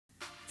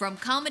From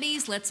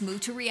comedies, let's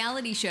move to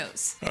reality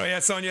shows. Oh yeah,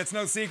 Sonia, it's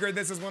no secret.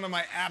 This is one of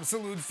my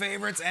absolute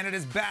favorites, and it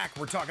is back.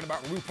 We're talking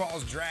about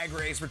RuPaul's Drag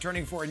Race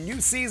returning for a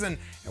new season,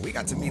 and we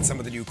got to meet some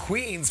of the new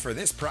queens for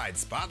this Pride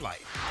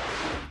Spotlight.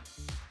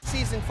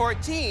 Season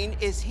 14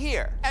 is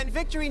here, and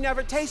victory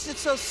never tasted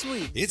so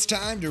sweet. It's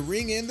time to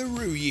ring in the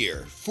Ru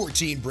year.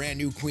 14 brand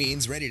new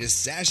queens ready to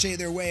sashay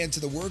their way into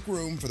the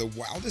workroom for the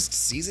wildest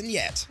season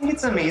yet. I think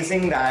it's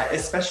amazing that,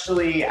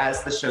 especially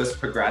as the shows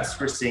progress,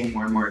 we're seeing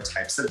more and more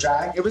types of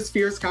drag. It was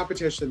fierce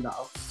competition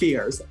though,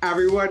 fierce.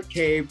 Everyone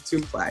came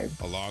to play.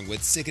 Along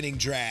with sickening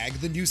drag,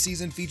 the new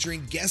season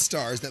featuring guest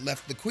stars that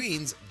left the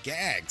queens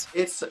gagged.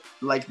 It's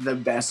like the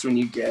best when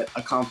you get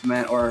a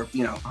compliment or,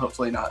 you know,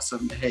 hopefully not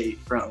some hate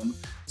from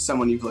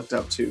someone you've looked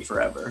up to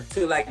forever.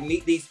 To like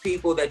meet these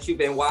people that you've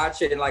been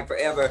watching like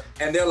forever,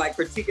 and they're like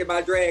critiquing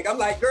my drag. I'm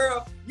like,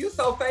 girl, you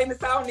so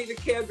famous, I don't even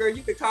care, girl.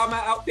 You can call my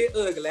outfit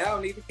ugly, I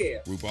don't even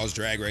care. RuPaul's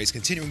Drag Race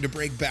continuing to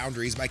break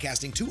boundaries by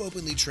casting 2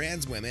 openly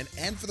trans women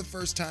and, for the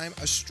first time,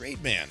 a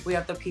straight man. We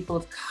have the people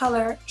of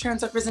color,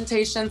 trans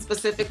representation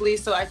specifically,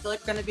 so I feel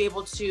like we're gonna be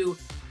able to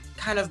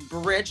kind of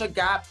bridge a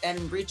gap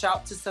and reach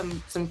out to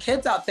some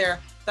kids out there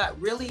that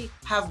really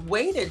have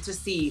waited to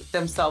see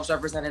themselves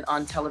represented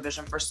on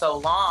television for so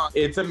long.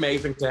 It's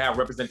amazing to have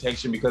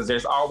representation because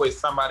there's always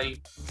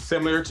somebody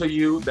similar to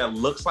you that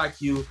looks like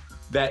you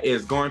that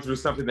is going through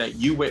something that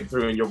you went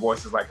through, and your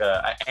voice is like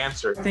an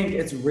answer. I think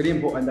it's really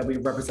important that we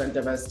represent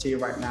diversity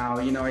right now.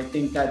 You know, I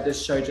think that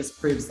this show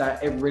just proves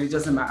that it really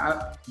doesn't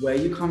matter where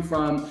you come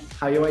from,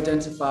 how you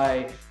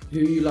identify, who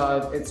you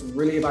love. It's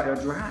really about your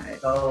drag.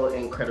 So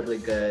incredibly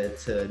good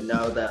to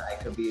know that I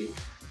could be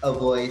a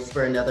voice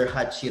for another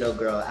hot Cheeto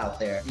girl out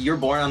there. You're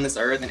born on this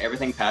earth, and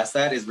everything past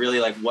that is really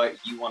like what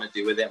you want to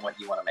do with it and what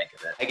you want to make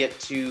of it. I get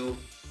to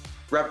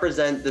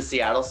represent the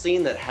Seattle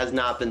scene that has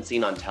not been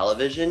seen on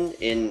television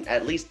in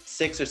at least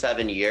 6 or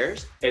 7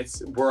 years.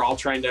 We're all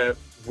trying to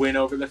win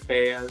over the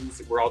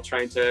fans. We're all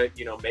trying to,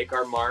 you know, make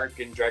our mark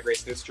in Drag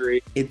Race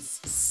history.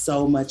 It's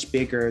so much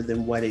bigger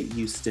than what it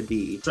used to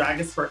be. Drag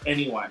is for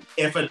anyone.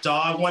 If a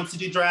dog wants to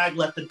do drag,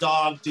 let the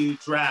dog do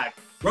drag.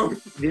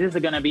 This is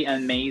gonna be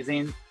an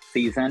amazing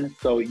season,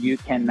 so you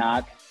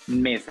cannot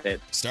miss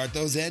it. Start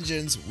those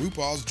engines.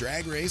 RuPaul's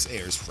Drag Race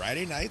airs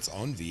Friday nights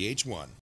on VH1.